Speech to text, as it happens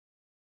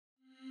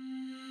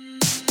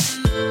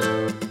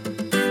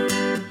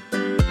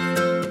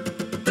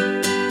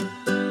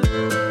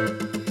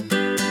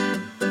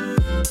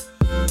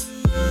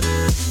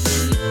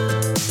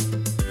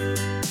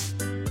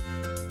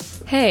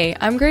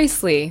I'm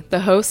Grace Lee,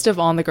 the host of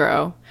On the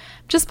Grow.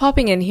 Just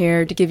popping in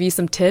here to give you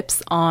some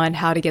tips on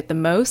how to get the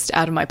most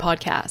out of my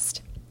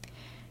podcast.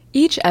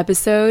 Each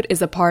episode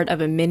is a part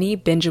of a mini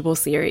bingeable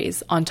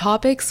series on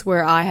topics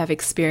where I have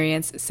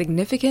experienced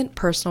significant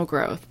personal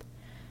growth.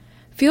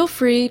 Feel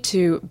free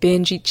to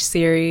binge each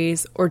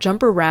series or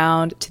jump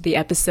around to the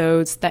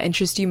episodes that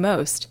interest you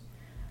most.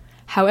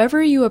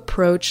 However you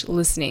approach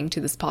listening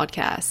to this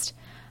podcast,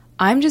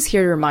 I'm just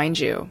here to remind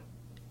you,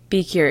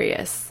 be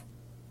curious.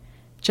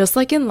 Just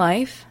like in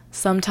life,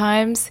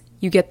 sometimes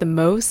you get the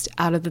most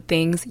out of the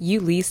things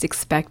you least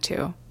expect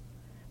to.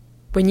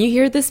 When you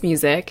hear this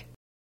music,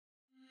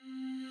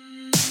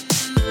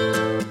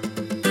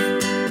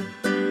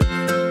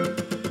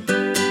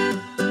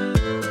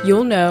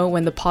 you'll know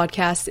when the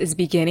podcast is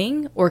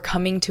beginning or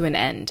coming to an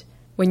end.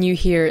 When you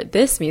hear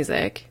this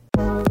music,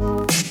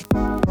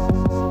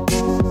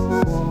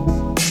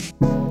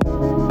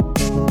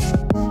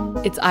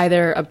 it's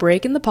either a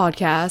break in the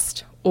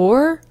podcast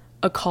or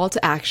a call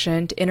to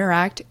action to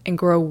interact and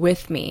grow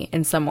with me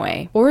in some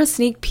way, or a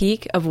sneak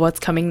peek of what's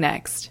coming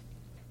next.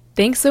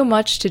 Thanks so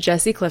much to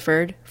Jesse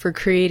Clifford for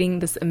creating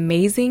this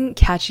amazing,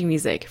 catchy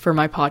music for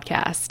my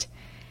podcast.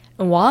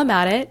 And while I'm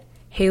at it,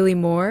 Haley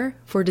Moore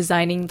for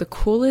designing the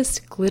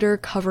coolest glitter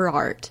cover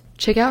art.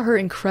 Check out her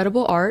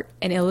incredible art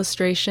and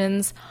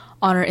illustrations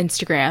on her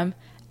Instagram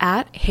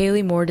at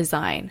Haley Moore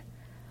Design.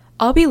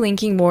 I'll be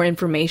linking more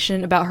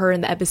information about her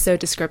in the episode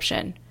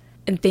description.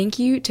 And thank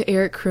you to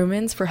Eric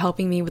Crumans for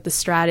helping me with the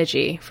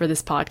strategy for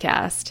this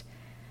podcast.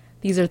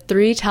 These are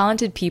 3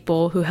 talented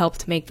people who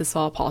helped make this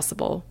all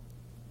possible.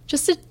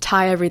 Just to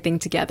tie everything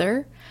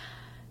together,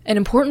 an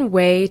important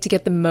way to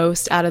get the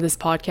most out of this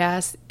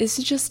podcast is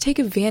to just take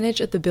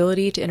advantage of the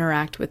ability to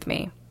interact with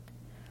me.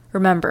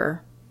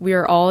 Remember, we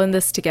are all in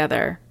this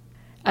together.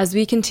 As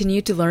we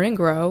continue to learn and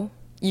grow,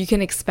 you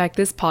can expect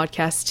this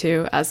podcast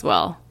to as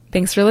well.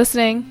 Thanks for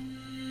listening.